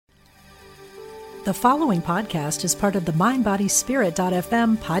The following podcast is part of the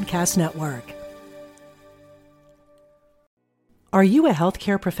MindBodySpirit.fm podcast network. Are you a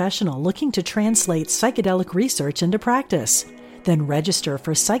healthcare professional looking to translate psychedelic research into practice? Then register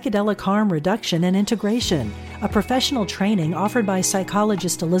for Psychedelic Harm Reduction and Integration, a professional training offered by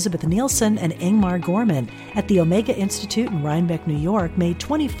psychologist Elizabeth Nielsen and Ingmar Gorman at the Omega Institute in Rhinebeck, New York, May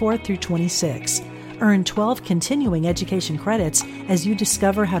 24th through 26. Earn 12 continuing education credits as you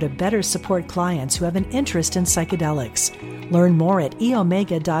discover how to better support clients who have an interest in psychedelics. Learn more at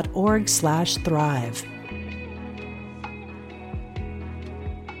eomega.org/thrive.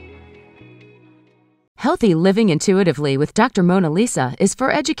 Healthy Living Intuitively with Dr. Mona Lisa is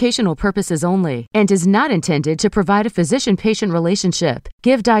for educational purposes only and is not intended to provide a physician-patient relationship,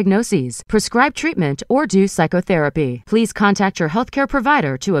 give diagnoses, prescribe treatment, or do psychotherapy. Please contact your healthcare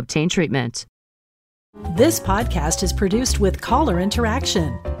provider to obtain treatment. This podcast is produced with caller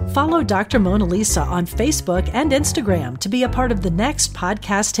interaction. Follow Dr. Mona Lisa on Facebook and Instagram to be a part of the next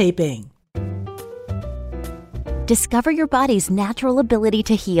podcast taping. Discover your body's natural ability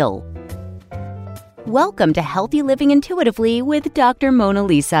to heal. Welcome to Healthy Living Intuitively with Dr. Mona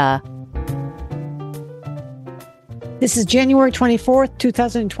Lisa. This is January 24th,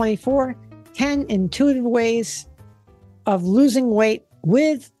 2024. 10 intuitive ways of losing weight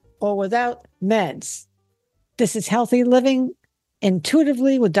with or without meds. This is Healthy Living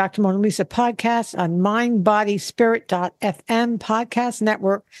Intuitively with Dr. Mona Lisa podcast on MindBodySpirit.fm podcast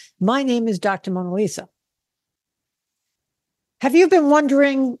network. My name is Dr. Mona Lisa. Have you been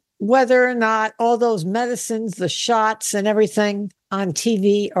wondering whether or not all those medicines, the shots and everything on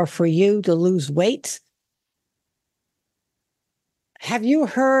TV are for you to lose weight? Have you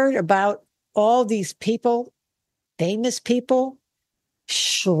heard about all these people, famous people,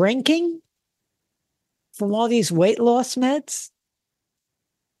 shrinking from all these weight loss meds?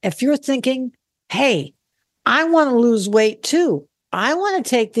 If you're thinking, hey, I want to lose weight too, I want to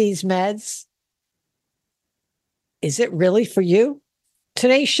take these meds, is it really for you?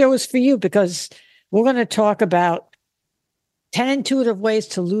 Today's show is for you because we're going to talk about 10 intuitive ways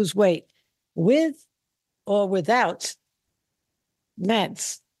to lose weight with or without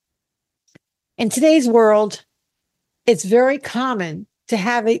meds. In today's world, it's very common to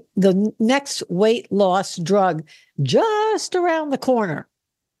have the next weight loss drug just around the corner.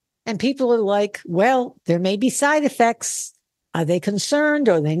 And people are like, well, there may be side effects. Are they concerned?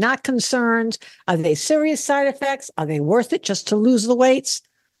 Or are they not concerned? Are they serious side effects? Are they worth it just to lose the weights?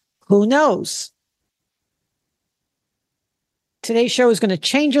 Who knows? Today's show is going to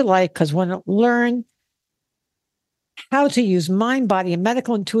change your life because we're going to learn how to use mind, body, and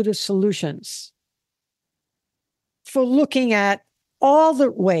medical intuitive solutions for looking at all the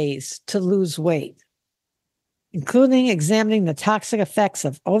ways to lose weight, including examining the toxic effects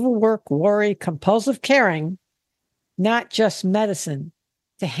of overwork, worry, compulsive caring, not just medicine,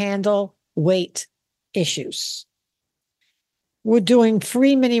 to handle weight issues. We're doing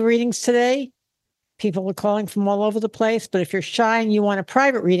free mini readings today. People are calling from all over the place, but if you're shy and you want a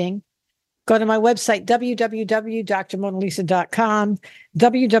private reading, go to my website, www.drmonalisa.com,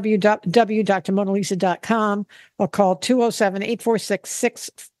 www.drmonalisa.com, or call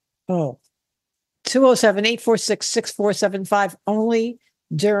 207-846-6475 only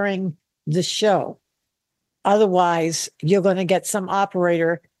during the show. Otherwise, you're going to get some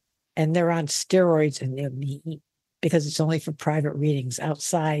operator and they're on steroids and they're mean because it's only for private readings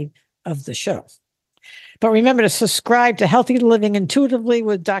outside of the show. But remember to subscribe to Healthy Living Intuitively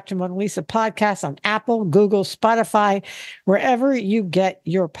with Dr. Mona Lisa podcast on Apple, Google, Spotify, wherever you get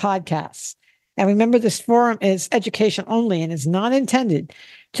your podcasts. And remember, this forum is education only and is not intended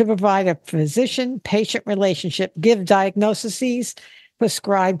to provide a physician-patient relationship, give diagnoses,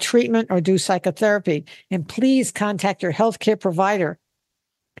 prescribe treatment, or do psychotherapy. And please contact your healthcare provider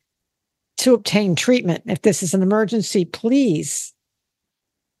to obtain treatment. If this is an emergency, please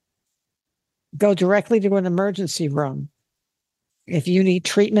go directly to an emergency room if you need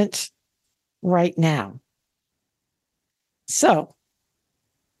treatment right now. So,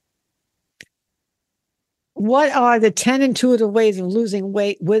 what are the 10 intuitive ways of losing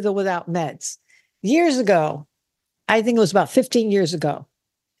weight with or without meds? Years ago, I think it was about 15 years ago,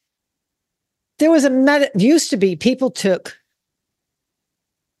 there was used to be people took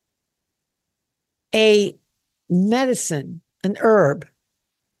a medicine, an herb,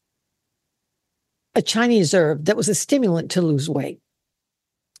 a Chinese herb that was a stimulant to lose weight.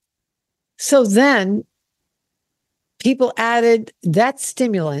 So then people added that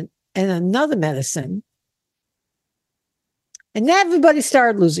stimulant and another medicine, and everybody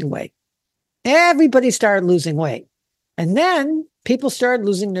started losing weight. Everybody started losing weight. And then people started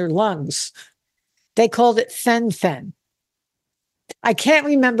losing their lungs. They called it fen-phen. I can't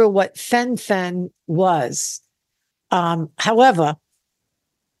remember what fen-phen was. However,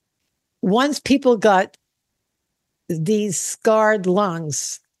 once people got these scarred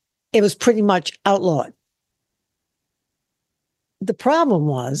lungs, it was pretty much outlawed. The problem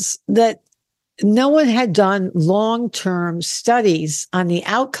was that no one had done long-term studies on the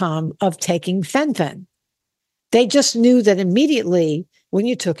outcome of taking fen-phen. They just knew that immediately when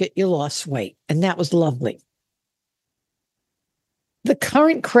you took it, you lost weight, and that was lovely. The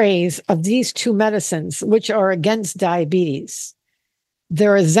current craze of these two medicines, which are against diabetes,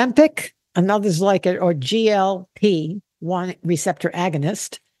 they're Ozempic, and others like it, or GLP-1 receptor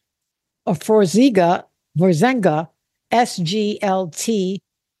agonist, or Forzenga, SGLT2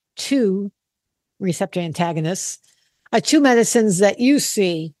 receptor antagonists, are two medicines that you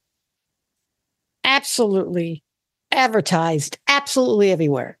see absolutely advertised absolutely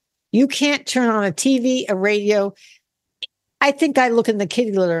everywhere. You can't turn on a TV, a radio. I think I look in the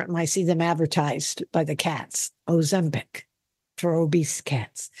kitty litter and I see them advertised by the cats, Ozempic for obese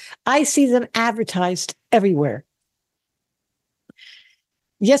cats. I see them advertised everywhere.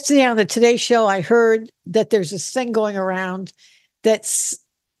 Yesterday on the Today Show, I heard that there's this thing going around that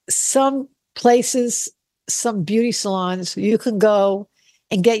some places, some beauty salons, you can go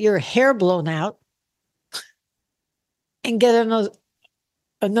and get your hair blown out and get an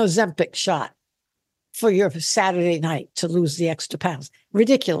Ozempic shot for your Saturday night to lose the extra pounds.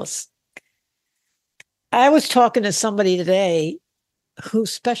 Ridiculous. I was talking to somebody today who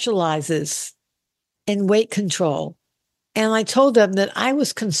specializes in weight control. And I told them that I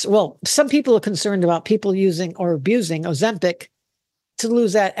was some people are concerned about people using or abusing Ozempic to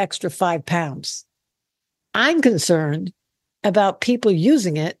lose that extra 5 pounds. I'm concerned about people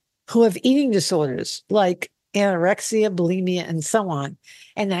using it who have eating disorders like anorexia, bulimia, and so on.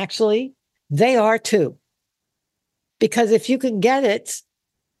 And actually, they are too. Because if you can get it,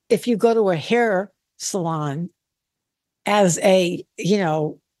 if you go to a hair salon as a,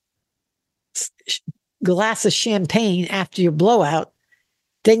 glass of champagne after your blowout,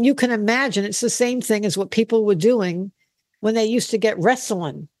 then you can imagine it's the same thing as what people were doing when they used to get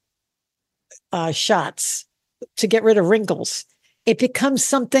Restylane shots to get rid of wrinkles. It becomes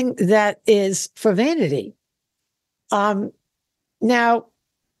something that is for vanity. Now,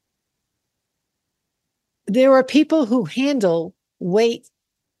 there are people who handle weight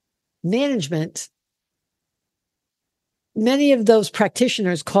management. Many of those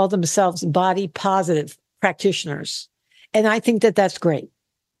practitioners call themselves body positive practitioners. And I think that that's great.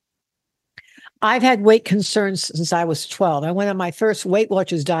 I've had weight concerns since I was 12. I went on my first Weight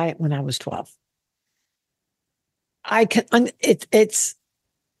Watchers diet when I was 12. It's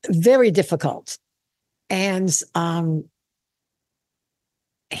very difficult. And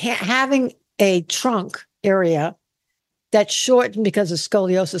having a trunk area that's shortened because of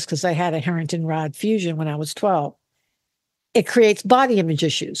scoliosis, because I had a Harrington rod fusion when I was 12, it creates body image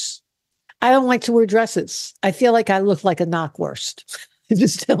issues. I don't like to wear dresses. I feel like I look like a knockwurst. I'm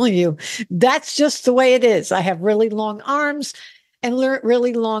just telling you, that's just the way it is. I have really long arms and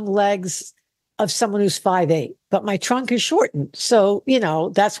really long legs of someone who's 5'8", but my trunk is shortened. So,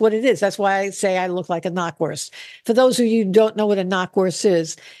 that's what it is. That's why I say I look like a knockwurst. For those of you who don't know what a knockwurst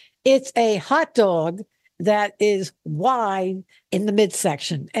is, it's a hot dog that is wide in the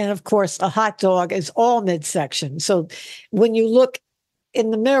midsection. And of course, a hot dog is all midsection. So when you look in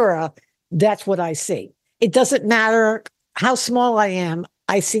the mirror, that's what I see. It doesn't matter how small I am.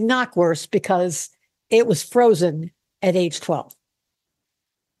 I see knockwurst because it was frozen at age 12.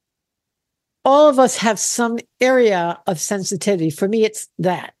 All of us have some area of sensitivity. For me, it's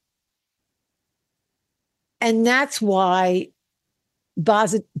that. And that's why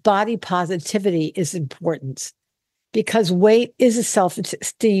body positivity is important, because weight is a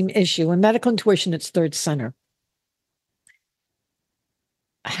self-esteem issue. In medical intuition, it's third center.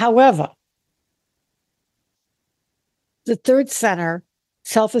 However, the third center,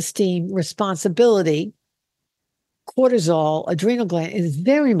 self-esteem, responsibility, cortisol, adrenal gland, is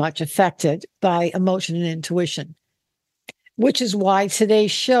very much affected by emotion and intuition, which is why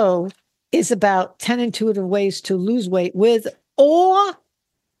today's show is about 10 intuitive ways to lose weight with or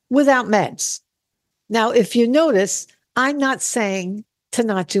without meds. Now, if you notice, I'm not saying to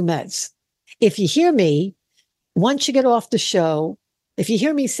not do meds. If you hear me, once you get off the show, if you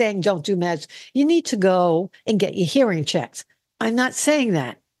hear me saying don't do meds, you need to go and get your hearing checked. I'm not saying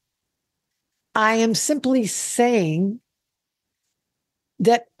that. I am simply saying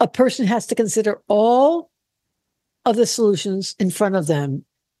that a person has to consider all of the solutions in front of them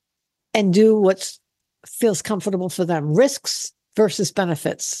and do what feels comfortable for them. Risks versus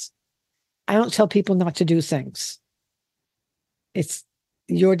benefits. I don't tell people not to do things. It's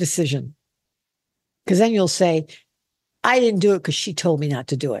your decision. Because then you'll say, I didn't do it because she told me not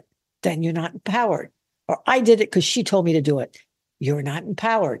to do it. Then you're not empowered. Or I did it because she told me to do it. You're not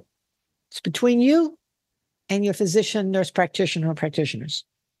empowered. It's between you and your physician, nurse practitioner, or practitioners.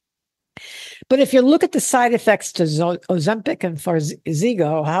 But if you look at the side effects to Ozempic and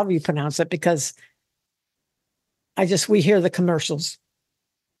Farxiga, however you pronounce it, because we hear the commercials.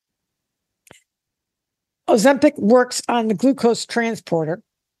 Ozempic works on the glucose transporter.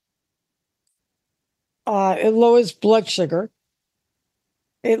 It lowers blood sugar.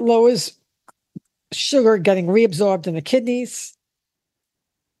 It lowers sugar getting reabsorbed in the kidneys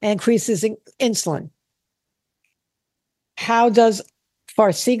and increases insulin. How does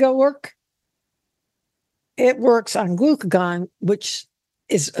Farxiga work? It works on glucagon, which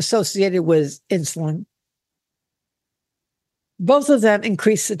is associated with insulin. Both of them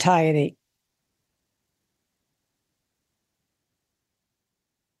increase satiety.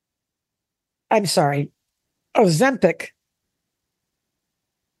 I'm sorry, Ozempic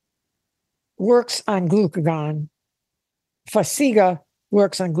works on glucagon. Farxiga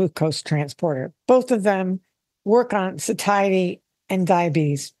works on glucose transporter. Both of them work on satiety and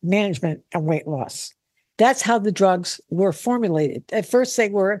diabetes management and weight loss. That's how the drugs were formulated. At first, they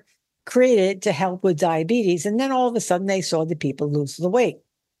were created to help with diabetes, and then all of a sudden they saw the people lose the weight.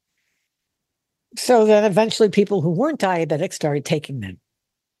 So then eventually people who weren't diabetic started taking them.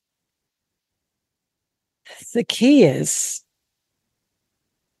 The key is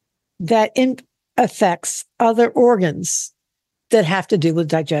that it affects other organs that have to do with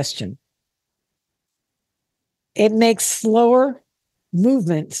digestion. It makes slower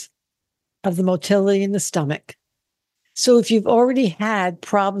movement of the motility in the stomach. So if you've already had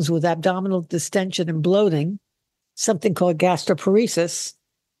problems with abdominal distension and bloating, something called gastroparesis,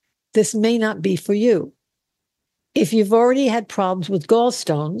 this may not be for you. If you've already had problems with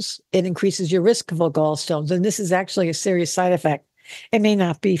gallstones, it increases your risk of gallstones, and this is actually a serious side effect. It may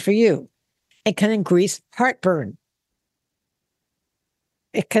not be for you. It can increase heartburn.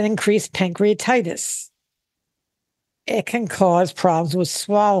 It can increase pancreatitis. It can cause problems with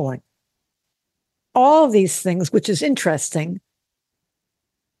swallowing. All of these things, which is interesting,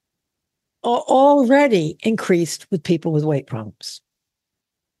 are already increased with people with weight problems.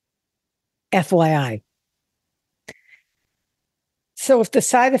 FYI. So if the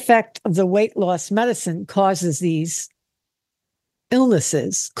side effect of the weight loss medicine causes these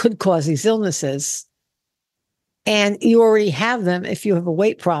illnesses, could cause these illnesses, and you already have them if you have a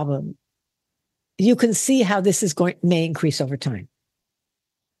weight problem, you can see how this may increase over time.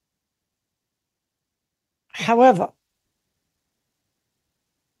 However,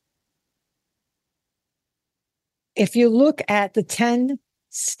 if you look at the 10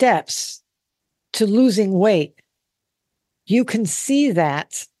 steps to losing weight, you can see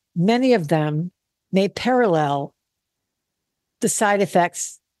that many of them may parallel the side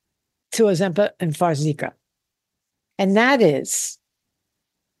effects to Ozempic and Farxiga. And that is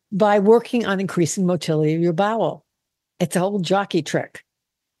by working on increasing motility of your bowel. It's a whole jockey trick.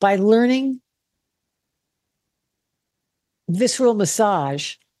 By learning visceral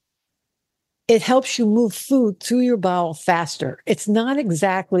massage, it helps you move food through your bowel faster. It's not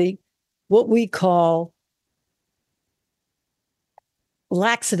exactly what we call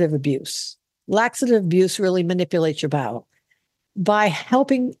laxative abuse. Laxative abuse really manipulates your bowel. By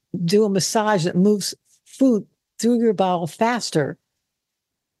helping do a massage that moves food through your bowel faster,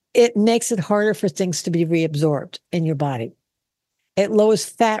 it makes it harder for things to be reabsorbed in your body. It lowers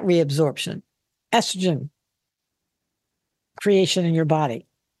fat reabsorption, estrogen creation in your body.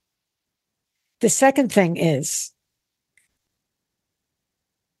 The second thing is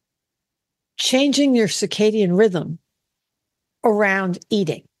changing your circadian rhythm around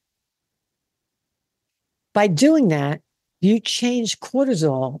eating. By doing that, you change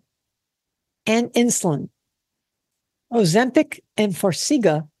cortisol and insulin. Ozempic and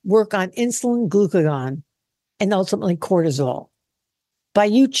Farxiga work on insulin, glucagon, and ultimately cortisol. By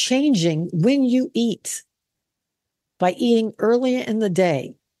you changing when you eat, by eating earlier in the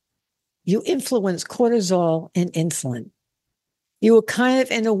day, you influence cortisol and insulin. You are kind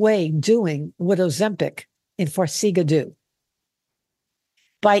of, in a way, doing what Ozempic and Farxiga do.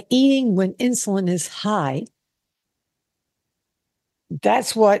 By eating when insulin is high,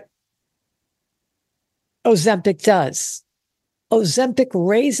 that's what Ozempic does. Ozempic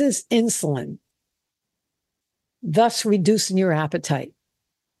raises insulin, thus reducing your appetite.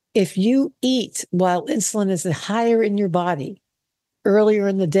 If you eat while insulin is higher in your body earlier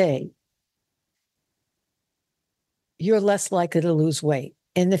in the day, you're less likely to lose weight.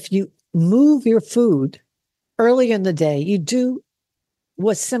 And if you move your food early in the day, you do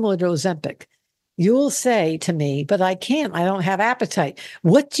what's similar to Ozempic. You'll say to me, but I can't, I don't have appetite.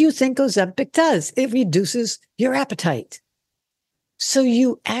 What do you think Ozempic does? It reduces your appetite. So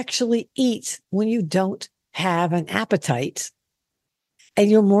you actually eat when you don't have an appetite, and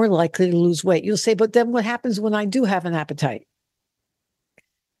you're more likely to lose weight. You'll say, but then what happens when I do have an appetite?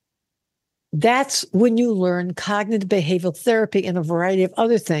 That's when you learn cognitive behavioral therapy and a variety of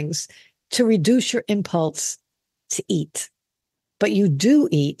other things to reduce your impulse to eat. But you do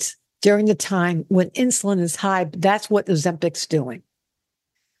eat during the time when insulin is high. That's what Ozempic's doing.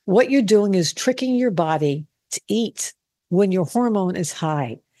 What you're doing is tricking your body to eat when your hormone is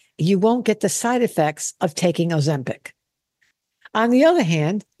high. You won't get the side effects of taking Ozempic. On the other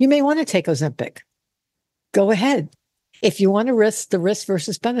hand, you may want to take Ozempic. Go ahead. If you want to risk the risk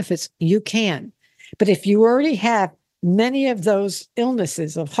versus benefits, you can. But if you already have many of those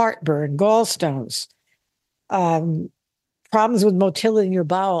illnesses of heartburn, gallstones, problems with motility in your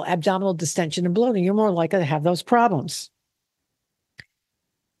bowel, abdominal distension, and bloating, you're more likely to have those problems.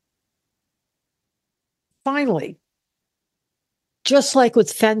 Finally, just like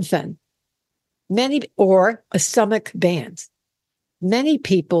with fen-phen, or a stomach band, many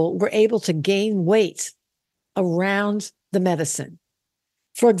people were able to gain weight around the medicine.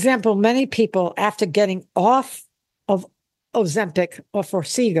 For example, many people, after getting off of Ozempic or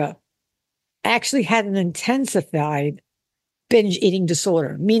Farxiga, actually had an intensified binge eating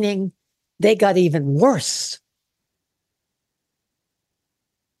disorder, meaning they got even worse.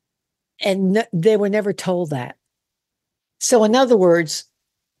 And they were never told that. So in other words,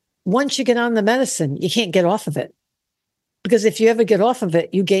 once you get on the medicine, you can't get off of it. Because if you ever get off of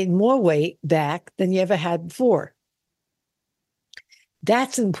it, you gain more weight back than you ever had before.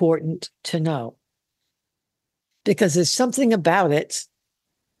 That's important to know, because there's something about it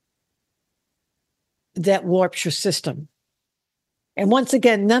that warps your system. And once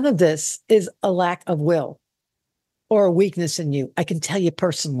again, none of this is a lack of will or a weakness in you. I can tell you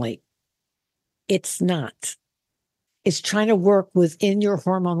personally, it's not. It's trying to work within your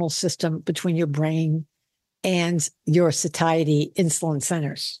hormonal system between your brain and your satiety insulin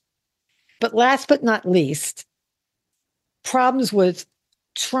centers. But last but not least, problems with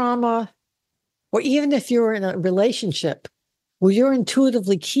trauma, or even if you're in a relationship where you're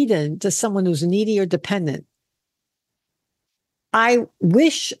intuitively keyed in to someone who's needy or dependent. I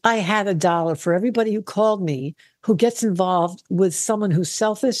wish I had $1 for everybody who called me who gets involved with someone who's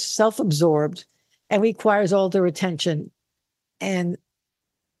selfish, self-absorbed, and requires all their attention and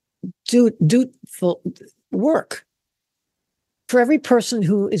dutiful work. For every person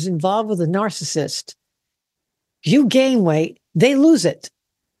who is involved with a narcissist, you gain weight, they lose it.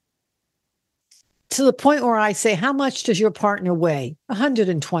 To the point where I say, how much does your partner weigh?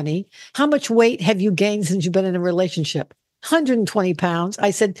 120. How much weight have you gained since you've been in a relationship? 120 pounds.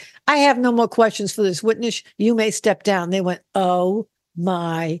 I said, I have no more questions for this witness. You may step down. They went, oh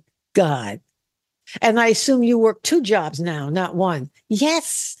my God. And I assume you work 2 jobs now, not 1.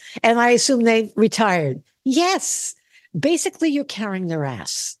 Yes. And I assume they retired. Yes. Basically, you're carrying their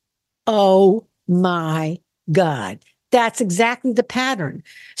ass. Oh my God. That's exactly the pattern.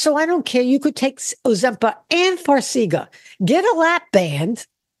 So I don't care. You could take Ozempic and Farxiga, get a lap band,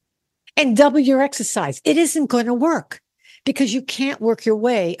 and double your exercise. It isn't going to work because you can't work your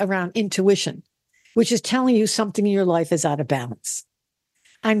way around intuition, which is telling you something in your life is out of balance.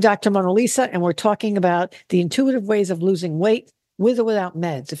 I'm Dr. Mona Lisa, and we're talking about the intuitive ways of losing weight with or without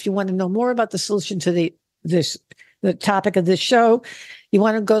meds. If you want to know more about the solution to the topic of this show, you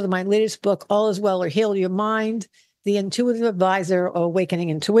want to go to my latest book, All Is Well or Heal Your Mind, The Intuitive Advisor or Awakening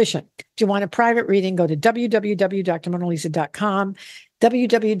Intuition. If you want a private reading, go to www.drmonalisa.com,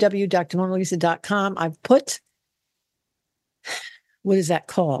 www.drmonalisa.com. I've put, what is that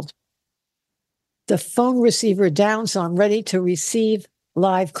called? The phone receiver down, so I'm ready to receive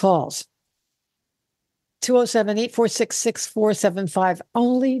live calls. 207-846-6475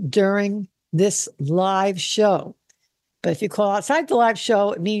 only during this live show. But if you call outside the live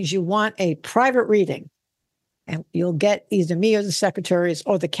show, it means you want a private reading. And you'll get either me or the secretaries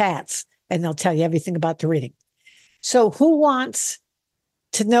or the cats, and they'll tell you everything about the reading. So who wants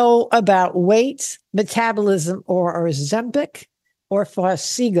to know about weight, metabolism, or Ozempic or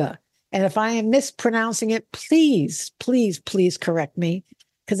Farxiga? And if I am mispronouncing it, please, please, please correct me,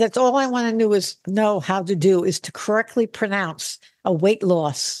 because that's all I want to know how to do is to correctly pronounce a weight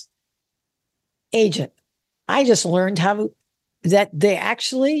loss agent. I just learned that they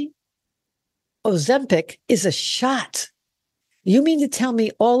actually, Ozempic is a shot. You mean to tell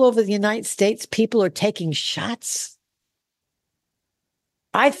me all over the United States, people are taking shots?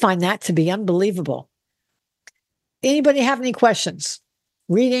 I find that to be unbelievable. Anybody have any questions?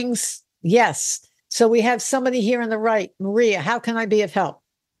 Readings? Yes. So we have somebody here on the right. Maria, how can I be of help?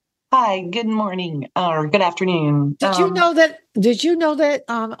 Hi, good morning or good afternoon. Did you know that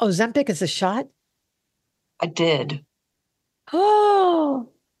Ozempic is a shot? I did. Oh,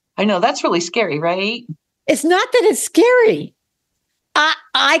 I know that's really scary, right? it's not that it's scary.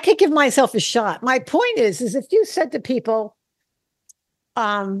 I could give myself a shot. My point is if you said to people,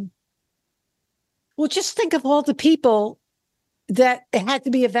 well, just think of all the people that it had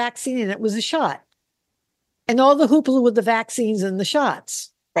to be a vaccine and it was a shot, and all the hoopla with the vaccines and the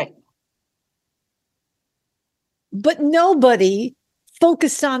shots. Right. But nobody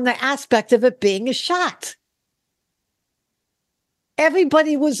focused on the aspect of it being a shot.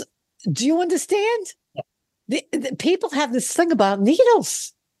 Everybody was, do you understand? The people have this thing about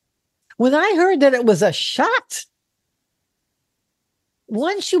needles. When I heard that it was a shot,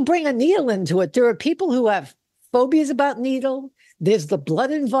 once you bring a needle into it, there are people who have phobias about needle. There's the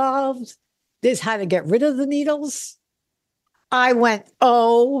blood involved. There's how to get rid of the needles. I went,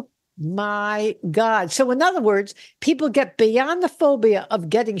 oh my God. So in other words, people get beyond the phobia of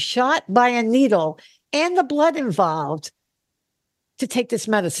getting shot by a needle and the blood involved to take this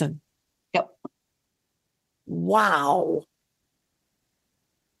medicine. Yep. Wow.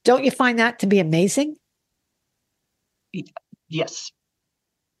 Don't you find that to be amazing? Yes.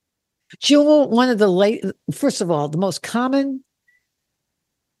 Jewel, first of all, the most common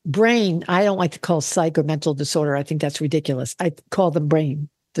brain, I don't like to call psych or mental disorder. I think that's ridiculous. I call them brain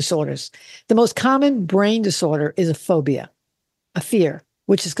disorders. The most common brain disorder is a phobia, a fear,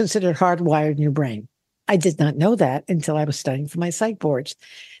 which is considered hardwired in your brain. I did not know that until I was studying for my psych boards.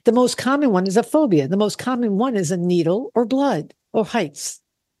 The most common one is a phobia. The most common one is a needle or blood or heights.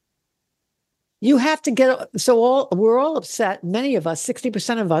 You have to we're all upset. Many of us,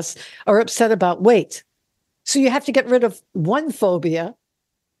 60% of us, are upset about weight. So you have to get rid of one phobia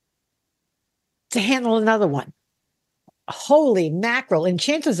to handle another one. Holy mackerel. And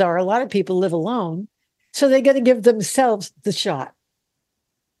chances are a lot of people live alone, so they got to give themselves the shot.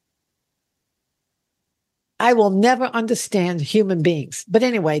 I will never understand human beings. But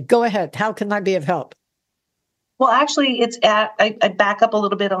anyway, go ahead. How can I be of help? Well, actually, I back up a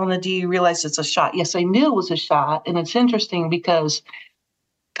little bit on the, do you realize it's a shot? Yes, I knew it was a shot. And it's interesting because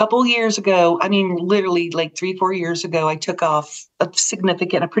a couple years ago, I mean, literally like 3-4 years ago, I took off a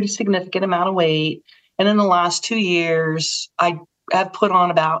pretty significant amount of weight. And in the last 2 years, I have put on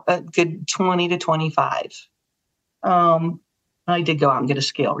about a good 20 to 25. I did go out and get a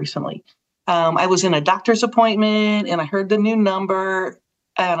scale recently. I was in a doctor's appointment and I heard the new number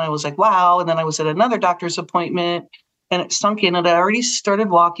and I was like, wow. And then I was at another doctor's appointment and it sunk in and I already started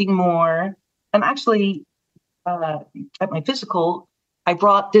walking more. And actually, at my physical, I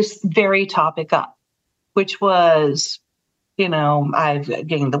brought this very topic up, which was, I've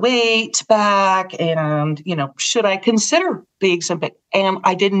gained the weight back and, should I consider the Ozempic? And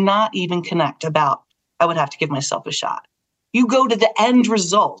I did not even connect about, I would have to give myself a shot. You go to the end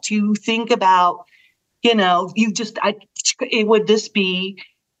result. You think about, would this be?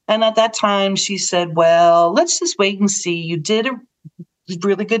 And at that time she said, well, let's just wait and see. You did a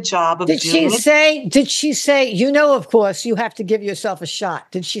really good job of doing it. Did she say, of course, you have to give yourself a shot?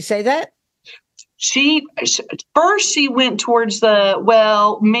 Did she say that? She went towards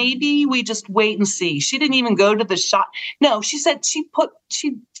maybe we just wait and see. She didn't even go to the shot. No, she said, she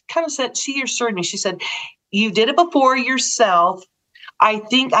assured me, she said, you did it before yourself. I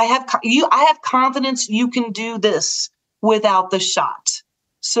think I have confidence you can do this without the shot.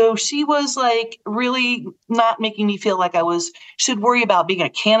 So she was like really not making me feel like I should worry about being a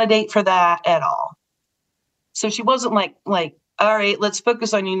candidate for that at all. So she wasn't like, all right, let's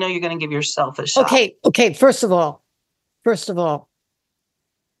focus on, you're going to give yourself a shot. Okay. First of all,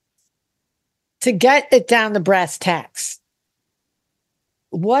 to get it down to brass tacks,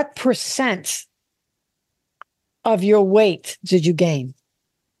 what percent of your weight did you gain?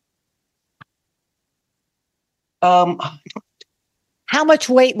 How much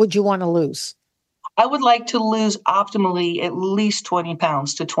weight would you want to lose? I would like to lose optimally at least 20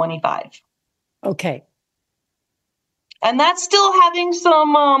 pounds to 25. Okay. And that's still having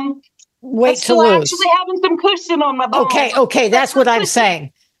some weight to lose. Actually having some cushion on my bone. Okay, that's what I'm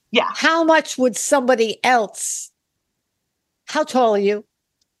saying. Yeah. How much would somebody else? How tall are you?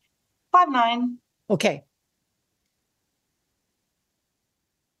 5'9". Okay.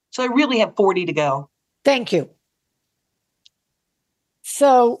 So I really have 40 to go. Thank you.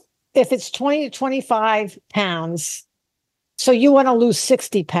 So if it's 20 to 25 pounds, so you want to lose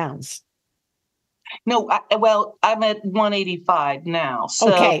 60 pounds. No, well, I'm at 185 now.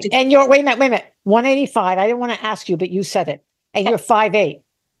 So Okay. And you're, wait a minute. 185. I didn't want to ask you, but you said it. And you're 5'8".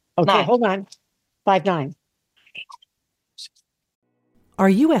 Okay, Nine. hold on. 5'9". Are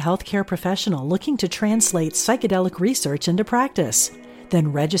you a healthcare professional looking to translate psychedelic research into practice?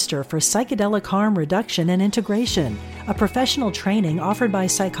 Then register for Psychedelic Harm Reduction and Integration, a professional training offered by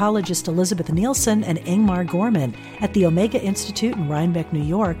psychologist Elizabeth Nielsen and Ingmar Gorman at the Omega Institute in Rhinebeck, New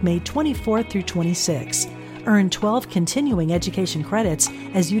York, May 24th through 26. Earn 12 continuing education credits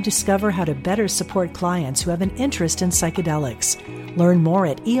as you discover how to better support clients who have an interest in psychedelics. Learn more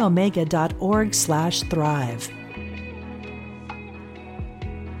at eomega.org/thrive.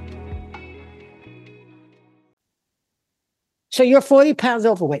 So you're 40 pounds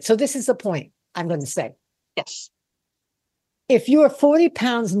overweight. So this is the point I'm going to say. Yes. If you are 40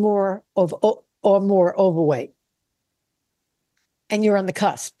 pounds more or more overweight, and you're on the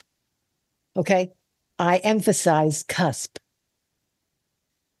cusp, okay? I emphasize cusp.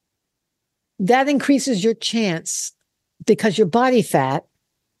 That increases your chance because your body fat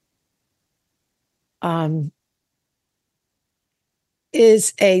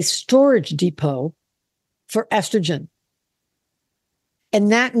is a storage depot for estrogen. And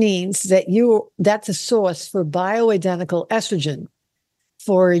that means that that's a source for bioidentical estrogen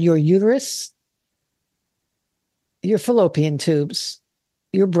for your uterus, your fallopian tubes,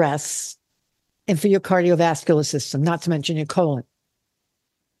 your breasts, and for your cardiovascular system, not to mention your colon.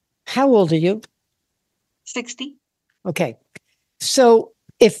 How old are you? 60. Okay. So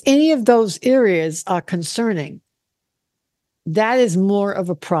if any of those areas are concerning, that is more of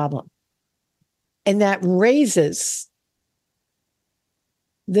a problem. And that raises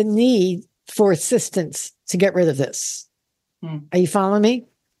the need for assistance to get rid of this. Are you following me?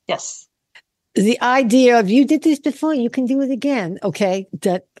 Yes. The idea of you did this before, you can do it again. Okay.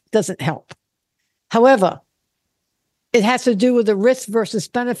 That doesn't help. However, it has to do with the risks versus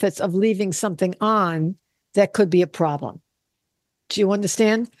benefits of leaving something on that could be a problem. Do you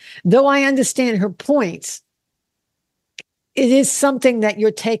understand? Though I understand her points, it is something that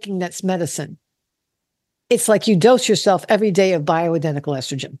you're taking that's medicine. It's like you dose yourself every day of bioidentical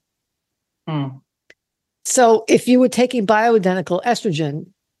estrogen. So if you were taking bioidentical estrogen,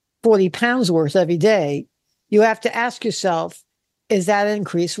 40 pounds worth every day, you have to ask yourself, is that an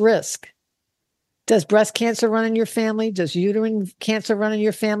increased risk? Does breast cancer run in your family? Does uterine cancer run in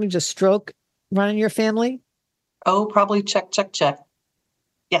your family? Does stroke run in your family? Oh, probably check.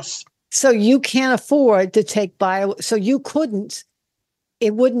 Yes. So you can't afford to take so you couldn't,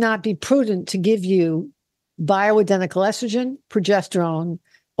 it would not be prudent to give you bioidentical estrogen, progesterone,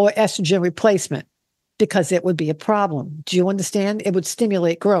 or estrogen replacement because it would be a problem. Do you understand? It would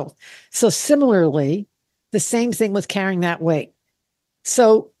stimulate growth. So similarly, the same thing with carrying that weight.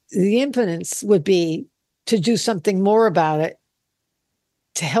 So the impotence would be to do something more about it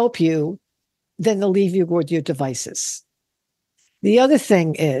to help you than to leave you with your devices. The other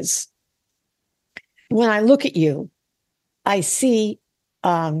thing is, when I look at you, I see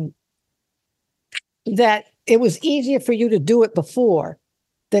that it was easier for you to do it before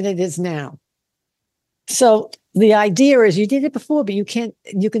than it is now. So the idea is you did it before, but you can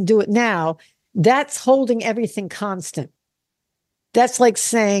do it now. That's holding everything constant. That's like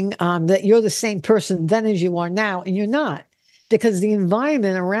saying that you're the same person then as you are now, and you're not, because the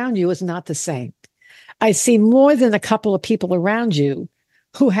environment around you is not the same. I see more than a couple of people around you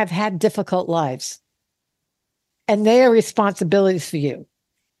who have had difficult lives, and they are responsibilities for you.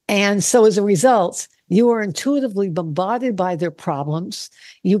 And so as a result, you are intuitively bombarded by their problems.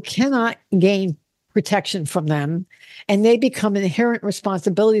 You cannot gain protection from them, and they become inherent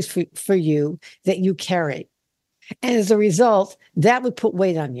responsibilities for you that you carry. And as a result, that would put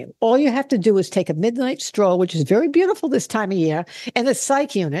weight on you. All you have to do is take a midnight stroll, which is very beautiful this time of year, and a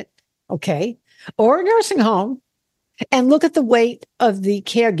psych unit, okay, or a nursing home, and look at the weight of the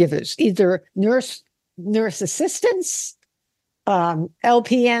caregivers, either nurse assistants,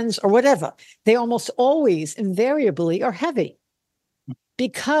 LPNs, or whatever. They almost always, invariably, are heavy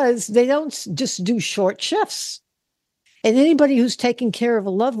because they don't just do short shifts. And anybody who's taking care of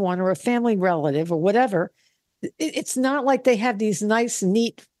a loved one or a family relative or whatever, it's not like they have these nice,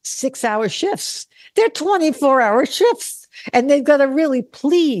 neat 6-hour shifts. They're 24-hour shifts. And they've got to really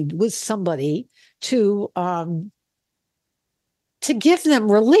plead with somebody to give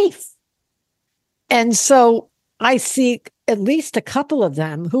them relief. And so I see at least a couple of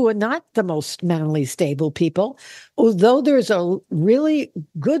them who are not the most mentally stable people, although there's a really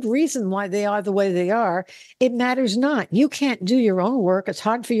good reason why they are the way they are, it matters not. You can't do your own work. It's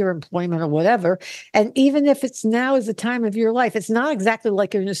hard for your employment or whatever. And even if it's now is the time of your life, it's not exactly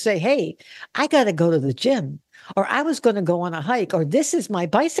like you're going to say, hey, I got to go to the gym, or I was going to go on a hike, or this is my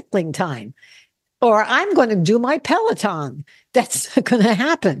bicycling time, or I'm going to do my Peloton. That's not going to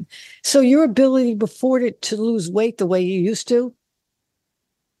happen. So your ability before to lose weight the way you used to,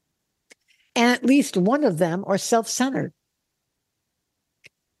 and at least one of them are self-centered.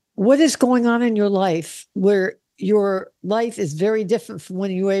 What is going on in your life where your life is very different from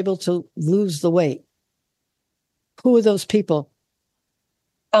when you were able to lose the weight? Who are those people?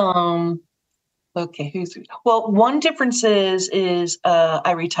 Okay, well, one difference is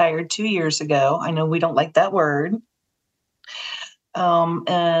I retired 2 years ago. I know we don't like that word.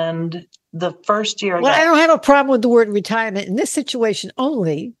 And the first year I don't have a problem with the word retirement in this situation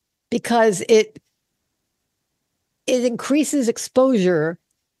only because it increases exposure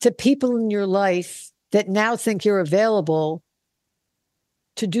to people in your life that now think you're available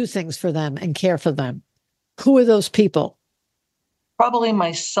to do things for them and care for them. Who are those people? Probably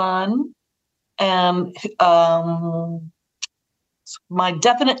my son and my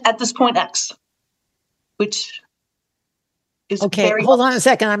definite, at this point, ex, which is okay. Hold on a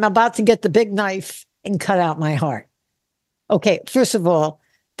second. I'm about to get the big knife and cut out my heart. Okay. First of all,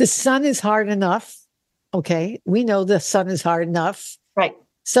 the son is hard enough. Okay. We know the son is hard enough. Right.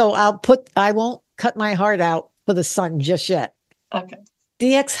 So I won't cut my heart out for the son just yet. Okay.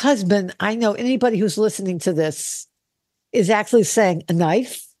 The ex-husband, I know anybody who's listening to this is actually saying, a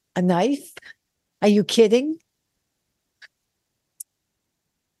knife? A knife? Are you kidding?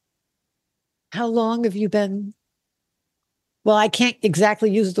 How long have you been? Well, I can't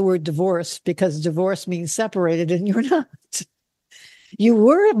exactly use the word divorce because divorce means separated and you're not. You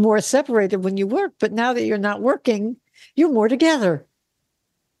were more separated when you worked, but now that you're not working, you're more together.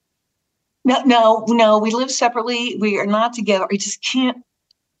 No, we live separately. We are not together. I just can't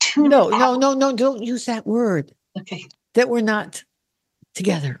tune No, don't use that word. Okay. That we're not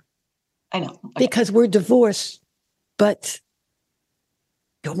together. I know. Okay. Because we're divorced, but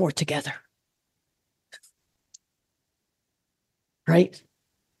you're more together. Right?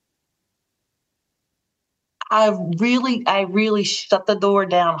 I really shut the door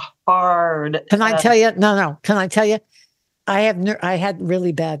down hard. Can I tell you? No. Can I tell you? I had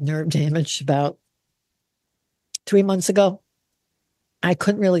really bad nerve damage about 3 months ago. I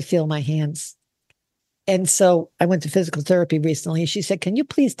couldn't really feel my hands. And so I went to physical therapy recently. She said, can you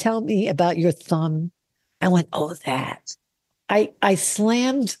please tell me about your thumb? I went, oh, that. I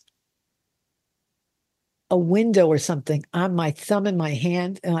slammed a window or something on my thumb in my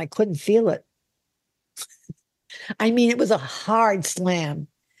hand and I couldn't feel it. I mean, it was a hard slam.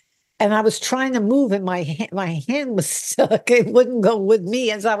 And I was trying to move and my hand was stuck. It wouldn't go with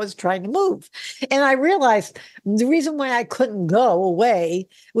me as I was trying to move. And I realized the reason why I couldn't go away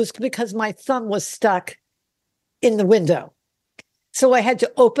was because my thumb was stuck in the window. So I had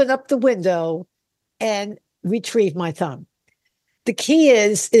to open up the window and retrieve my thumb. The key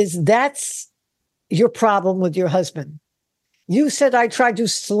is that's your problem with your husband. You said I tried to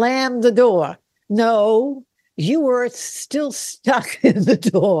slam the door. No, you were still stuck in the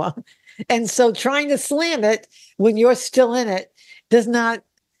door. And so trying to slam it when you're still in it does not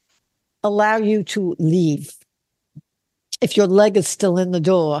allow you to leave. If your leg is still in the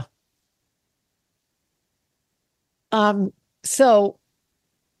door. So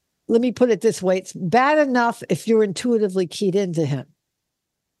let me put it this way. It's bad enough if you're intuitively keyed into him.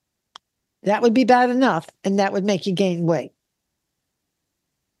 That would be bad enough, and that would make you gain weight.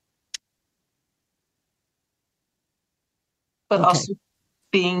 But also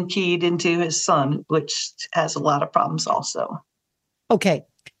being keyed into his son, which has a lot of problems also. Okay.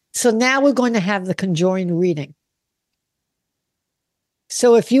 So now we're going to have the conjoined reading.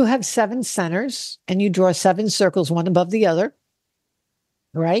 So if you have 7 centers and you draw 7 circles, one above the other,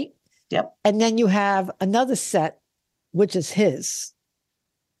 right? Yep. And then you have another set, which is his.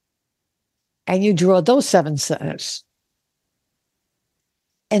 And you draw those 7 centers.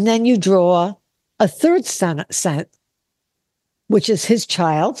 And then you draw a third set, which is his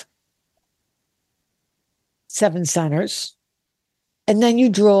child, 7 centers. And then you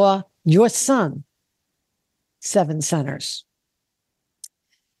draw your son, 7 centers.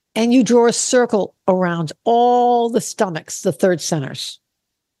 And you draw a circle around all the stomachs, the third centers.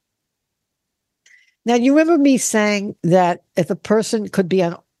 Now, you remember me saying that if a person could be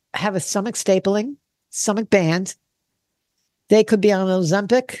have a stomach stapling, stomach band, they could be on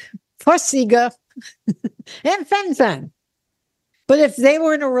Ozempic, Farxiga, and Fen-Phen. But if they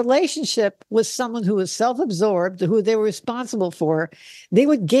were in a relationship with someone who was self-absorbed, who they were responsible for, they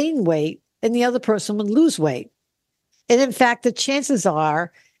would gain weight and the other person would lose weight. And in fact, the chances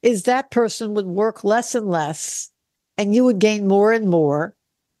are is that person would work less and less, and you would gain more and more.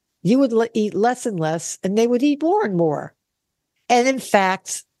 You would eat less and less, and they would eat more and more. And in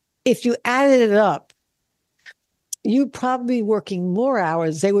fact, if you added it up, you'd probably be working more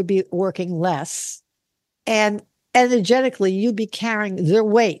hours. They would be working less. And energetically, you'd be carrying their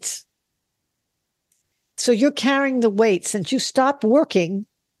weight. So you're carrying the weight. Since you stopped working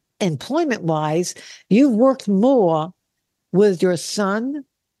employment-wise, you've worked more with your son,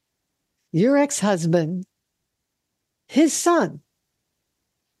 your ex-husband, his son.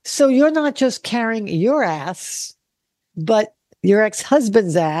 So you're not just carrying your ass, but your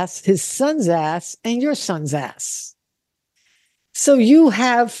ex-husband's ass, his son's ass, and your son's ass. So you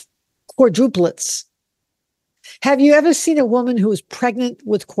have quadruplets. Have you ever seen a woman who is pregnant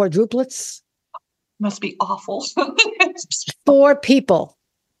with quadruplets? Must be awful. 4 people.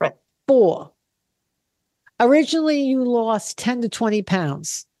 Right. 4. Originally, you lost 10 to 20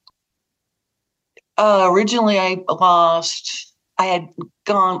 pounds. Originally, I had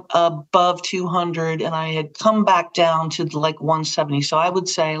gone above 200 and I had come back down to like 170. So I would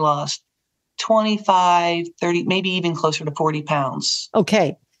say I lost 25, 30, maybe even closer to 40 pounds.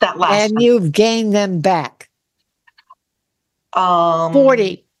 Okay. That last And time. you've gained them back.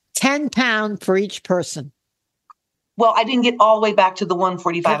 40, 10 pounds for each person. Well, I didn't get all the way back to the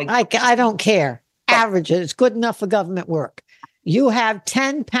 145. I don't care. Right. Average it. It's good enough for government work. You have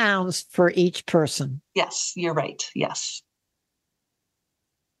 10 pounds for each person. Yes, you're right. Yes.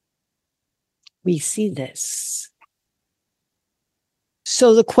 We see this.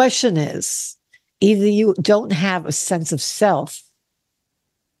 So the question is, either you don't have a sense of self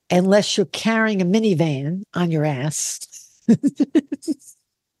unless you're carrying a minivan on your ass. It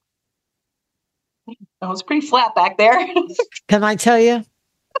was pretty flat back there. Can I tell you?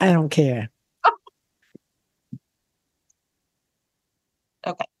 I don't care.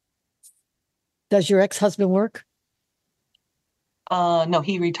 Okay. Does your ex-husband work? No,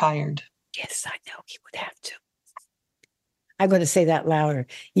 he retired. Yes, I know he would have to. I'm going to say that louder.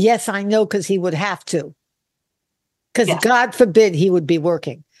 Yes, I know, because he would have to. Because Yes. God forbid he would be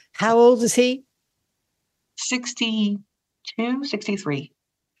working. How old is he? 62, 63.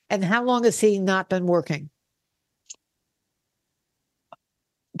 And how long has he not been working?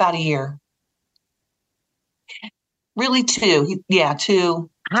 About a year. Really 2. 2.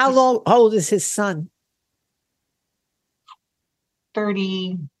 How old is his son?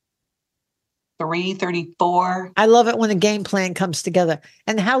 33, 34. I love it when a game plan comes together.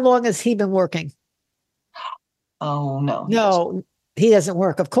 And how long has he been working? Oh, no. No, he doesn't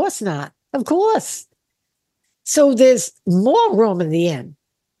work. Of course not. Of course. So there's more room in the inn.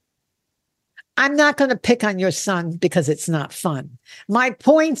 I'm not going to pick on your son because it's not fun. My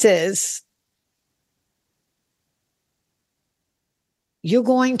point is, you're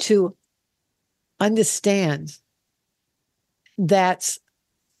going to understand that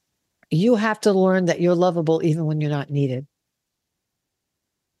you have to learn that you're lovable even when you're not needed.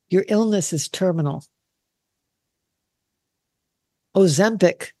 Your illness is terminal.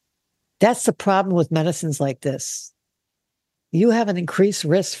 Ozempic, that's the problem with medicines like this. You have an increased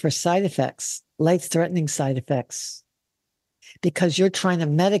risk for side effects, life-threatening side effects, because you're trying to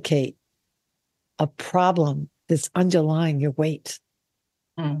medicate a problem that's underlying your weight.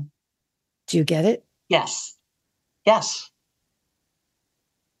 Mm. Do you get it? Yes. Yes.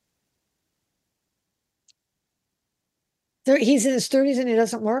 He's in his 30s and he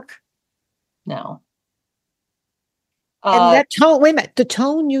doesn't work? No. And that tone, wait a minute, the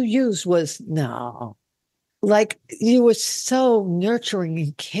tone you used was no. Like you were so nurturing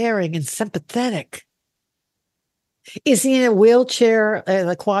and caring and sympathetic. Is he in a wheelchair,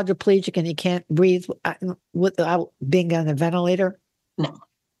 a quadriplegic, and he can't breathe without being on a ventilator? No.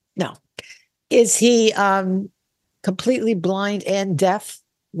 No. Is he completely blind and deaf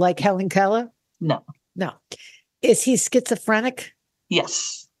like Helen Keller? No. No. Is he schizophrenic?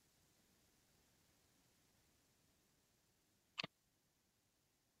 Yes.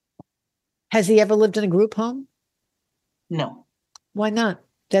 Has he ever lived in a group home? No. Why not?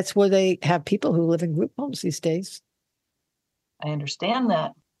 That's where they have people who live in group homes these days. I understand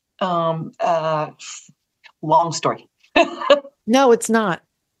that. Long story. No, it's not.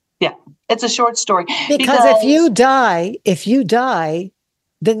 Yeah, it's a short story. Because if you die,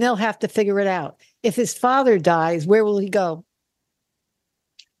 then they'll have to figure it out. If his father dies, where will he go?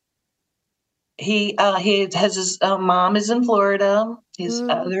 He has his mom is in Florida. His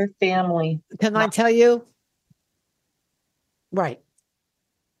other family. Can I tell you? Right.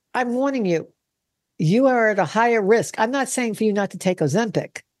 I'm warning you. You are at a higher risk. I'm not saying for you not to take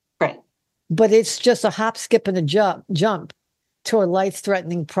Ozempic. Right. But it's just a hop, skip, and a jump to a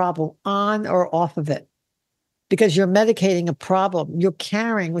life-threatening problem on or off of it. Because you're medicating a problem. You're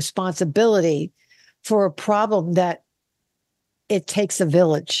carrying responsibility for a problem that it takes a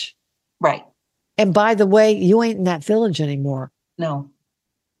village. Right. And by the way, you ain't in that village anymore. No.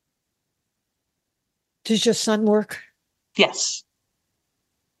 Does your son work? Yes.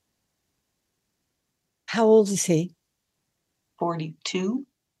 How old is he? 42.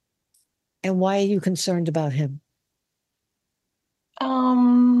 And why are you concerned about him?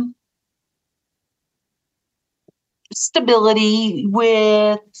 Stability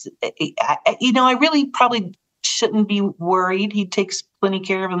with, I really probably shouldn't be worried. He takes plenty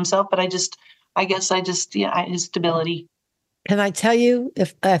care of himself, but his stability. Can I tell you,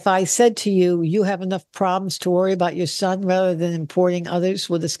 if I said to you, you have enough problems to worry about your son rather than importing others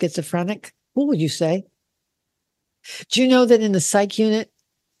with a schizophrenic, what would you say? Do you know that in the psych unit,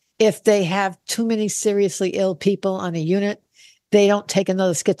 if they have too many seriously ill people on a unit, they don't take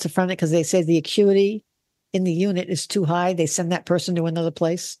another schizophrenic because they say the acuity in the unit is too high. They send that person to another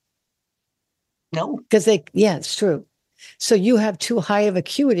place. No. Because it's true. So you have too high of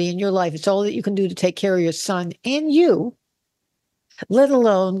acuity in your life. It's all that you can do to take care of your son and you, let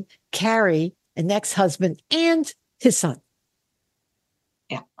alone carry an ex-husband and his son.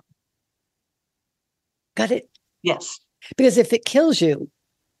 Yeah. Got it? Yes. Because if it kills you,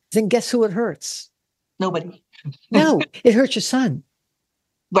 then guess who it hurts? Nobody. No, it hurts your son.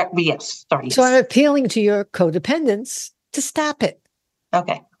 But yes, sorry. Yes. So I'm appealing to your codependence to stop it.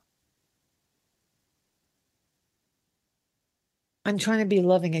 Okay. I'm trying to be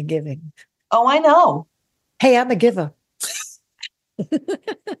loving and giving. Oh, I know. Hey, I'm a giver.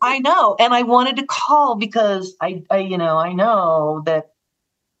 I know. And I wanted to call because I know that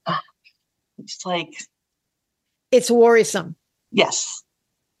it's like. It's worrisome. Yes.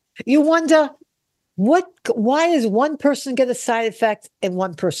 You wonder why does one person get a side effect and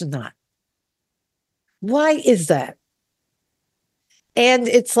one person not? Why is that? And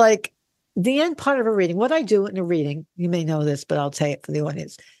it's like the end part of a reading. What I do in a reading, you may know this, but I'll tell it for the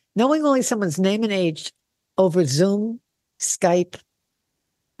audience. Knowing only someone's name and age over Zoom, Skype,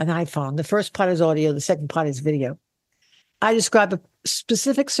 an iPhone. The first part is audio. The second part is video. I describe a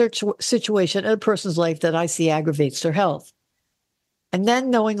specific situation in a person's life that I see aggravates their health. And then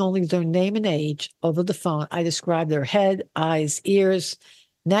knowing only their name and age over the phone, I describe their head, eyes, ears,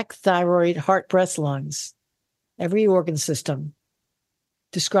 neck, thyroid, heart, breast, lungs, every organ system,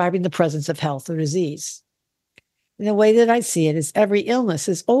 describing the presence of health or disease. And the way that I see it is every illness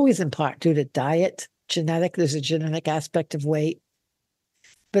is always in part due to diet, genetic. There's a genetic aspect of weight.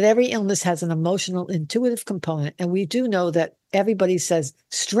 But every illness has an emotional, intuitive component. And we do know that everybody says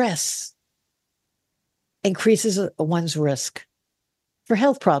stress increases one's risk for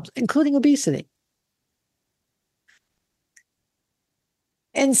health problems, including obesity.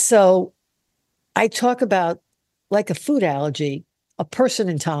 And so I talk about, like a food allergy, a person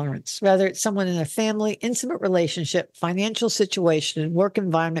intolerance, whether it's someone in a family, intimate relationship, financial situation, work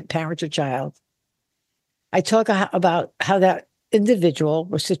environment, parent or child. I talk about how that individual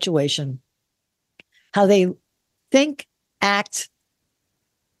or situation, how they think, act,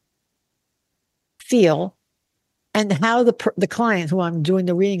 feel, and how the client who I'm doing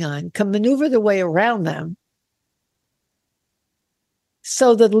the reading on can maneuver their way around them.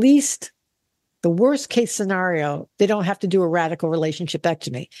 So the worst case scenario, they don't have to do a radical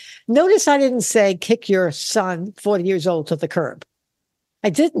relationshipectomy. Notice I didn't say kick your son, 40 years old, to the curb. I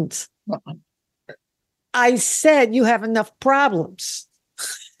didn't. I said you have enough problems.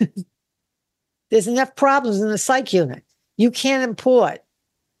 There's enough problems in the psych unit. You can't import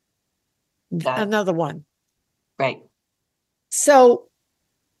another one. Right. So,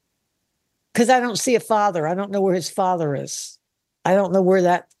 because I don't see a father. I don't know where his father is. I don't know where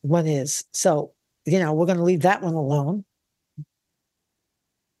that one is. So, we're going to leave that one alone.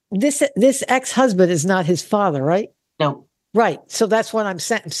 This ex-husband is not his father, right? No. Right. So that's what I'm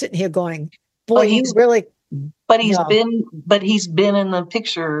sitting here going, boy, he's really. But he's been in the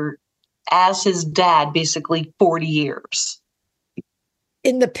picture as his dad basically 40 years.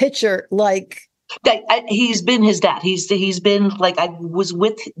 In the picture, like. He's been his dad. He's been like, I was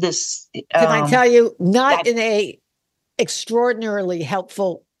with this. Can I tell you, not in a extraordinarily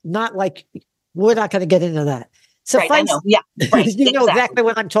helpful, not like, we're not going to get into that. So right, I know. Yeah. Right. You know exactly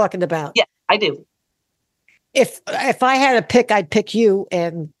what I'm talking about. Yeah, I do. If I had a pick, I'd pick you.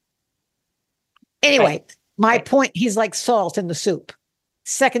 And anyway, my point, he's like salt in the soup,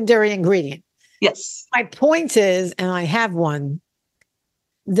 secondary ingredient. Yes. My point is, and I have one,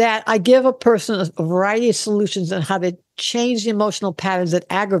 that I give a person a variety of solutions on how to change the emotional patterns that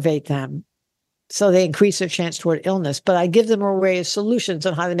aggravate them so they increase their chance toward illness. But I give them a array of solutions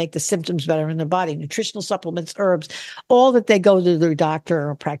on how to make the symptoms better in their body, nutritional supplements, herbs, all that they go to their doctor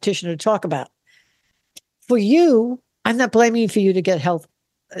or practitioner to talk about. For you, I'm not blaming you for you to get health,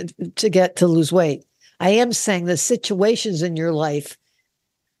 to lose weight. I am saying the situations in your life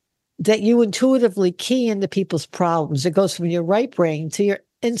that you intuitively key into people's problems. It goes from your right brain to your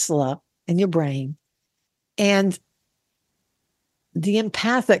insula in your brain. And the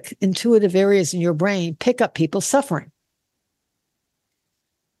empathic, intuitive areas in your brain pick up people's suffering.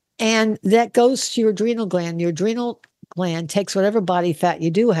 And that goes to your adrenal gland. Your adrenal gland takes whatever body fat you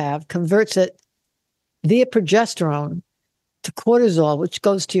do have, converts it via progesterone to cortisol, which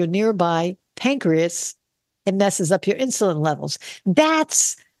goes to your nearby pancreas and messes up your insulin levels.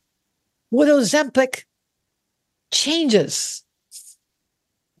 That's what Ozempic changes.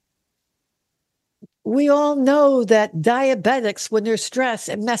 We all know that diabetics, when they're stressed,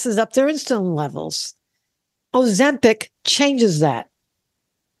 it messes up their insulin levels. Ozempic changes that.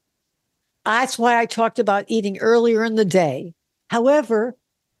 That's why I talked about eating earlier in the day. However,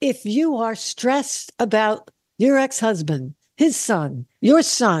 if you are stressed about your ex-husband, his son, your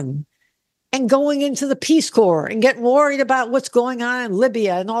son, and going into the Peace Corps and getting worried about what's going on in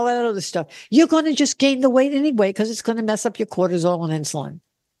Libya and all that other stuff, you're going to just gain the weight anyway because it's going to mess up your cortisol and insulin.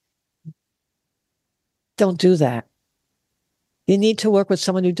 Don't do that. You need to work with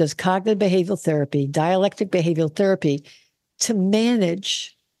someone who does cognitive behavioral therapy, dialectic behavioral therapy, to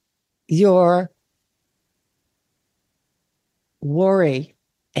manage your worry,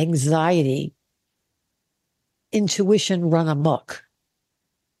 anxiety, intuition run amok.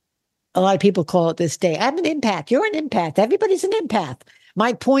 A lot of people call it this day. I'm an empath. You're an empath. Everybody's an empath.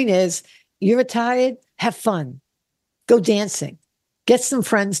 My point is, you're retired, have fun. Go dancing. Get some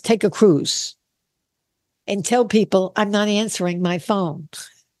friends, take a cruise. And tell people, I'm not answering my phone.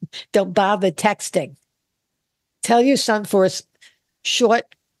 Don't bother texting. Tell your son for a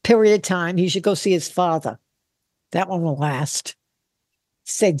short period of time, he should go see his father. That one will last.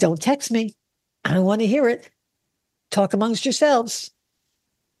 Say, don't text me. I don't want to hear it. Talk amongst yourselves.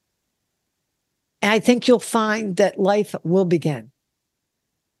 And I think you'll find that life will begin.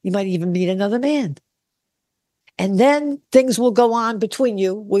 You might even meet another man. And then things will go on between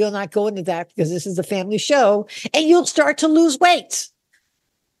you. We'll not go into that because this is a family show. And you'll start to lose weight.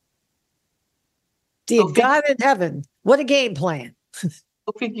 Dear God in heaven, what a game plan.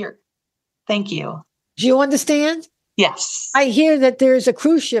 Go figure. Thank you. Do you understand? Yes. I hear that there's a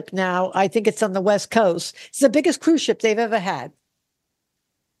cruise ship now. I think it's on the West Coast. It's the biggest cruise ship they've ever had.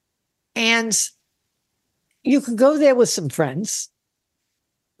 And you can go there with some friends.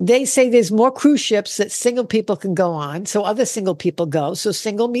 They say there's more cruise ships that single people can go on. So other single people go. So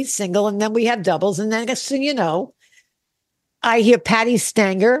single meets single. And then we have doubles. And then next thing you know, I hear Patty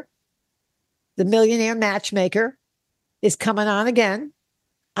Stanger, the millionaire matchmaker, is coming on again.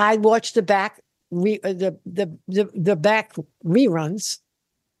 I watch the back back reruns.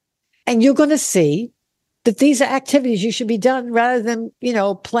 And you're going to see that these are activities you should be done rather than,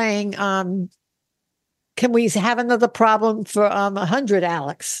 playing can we have another problem for 100,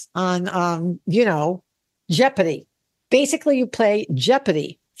 Alex, on, Jeopardy? Basically, you play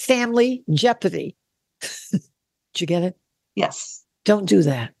Jeopardy, family Jeopardy. Did you get it? Yes. Don't do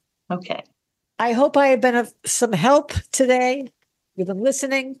that. Okay. I hope I have been of some help today. You've been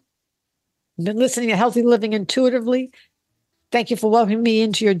listening. You've been listening to Healthy Living Intuitively. Thank you for welcoming me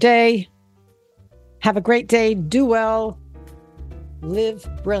into your day. Have a great day. Do well. Live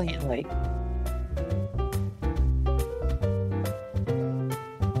brilliantly.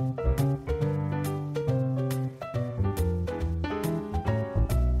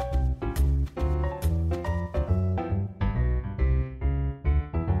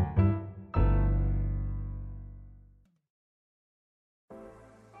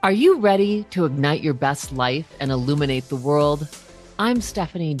 Are you ready to ignite your best life and illuminate the world? I'm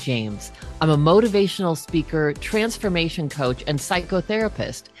Stephanie James. I'm a motivational speaker, transformation coach, and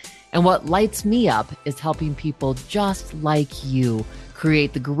psychotherapist. And what lights me up is helping people just like you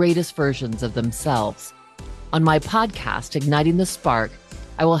create the greatest versions of themselves. On my podcast, Igniting the Spark,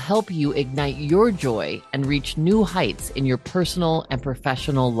 I will help you ignite your joy and reach new heights in your personal and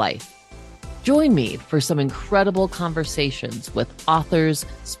professional life. Join me for some incredible conversations with authors,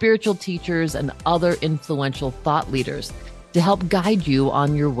 spiritual teachers, and other influential thought leaders to help guide you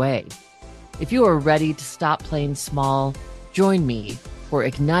on your way. If you are ready to stop playing small, join me for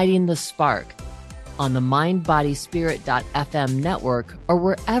Igniting the Spark on the mindbodyspirit.fm network or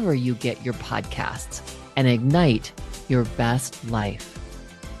wherever you get your podcasts, and ignite your best life.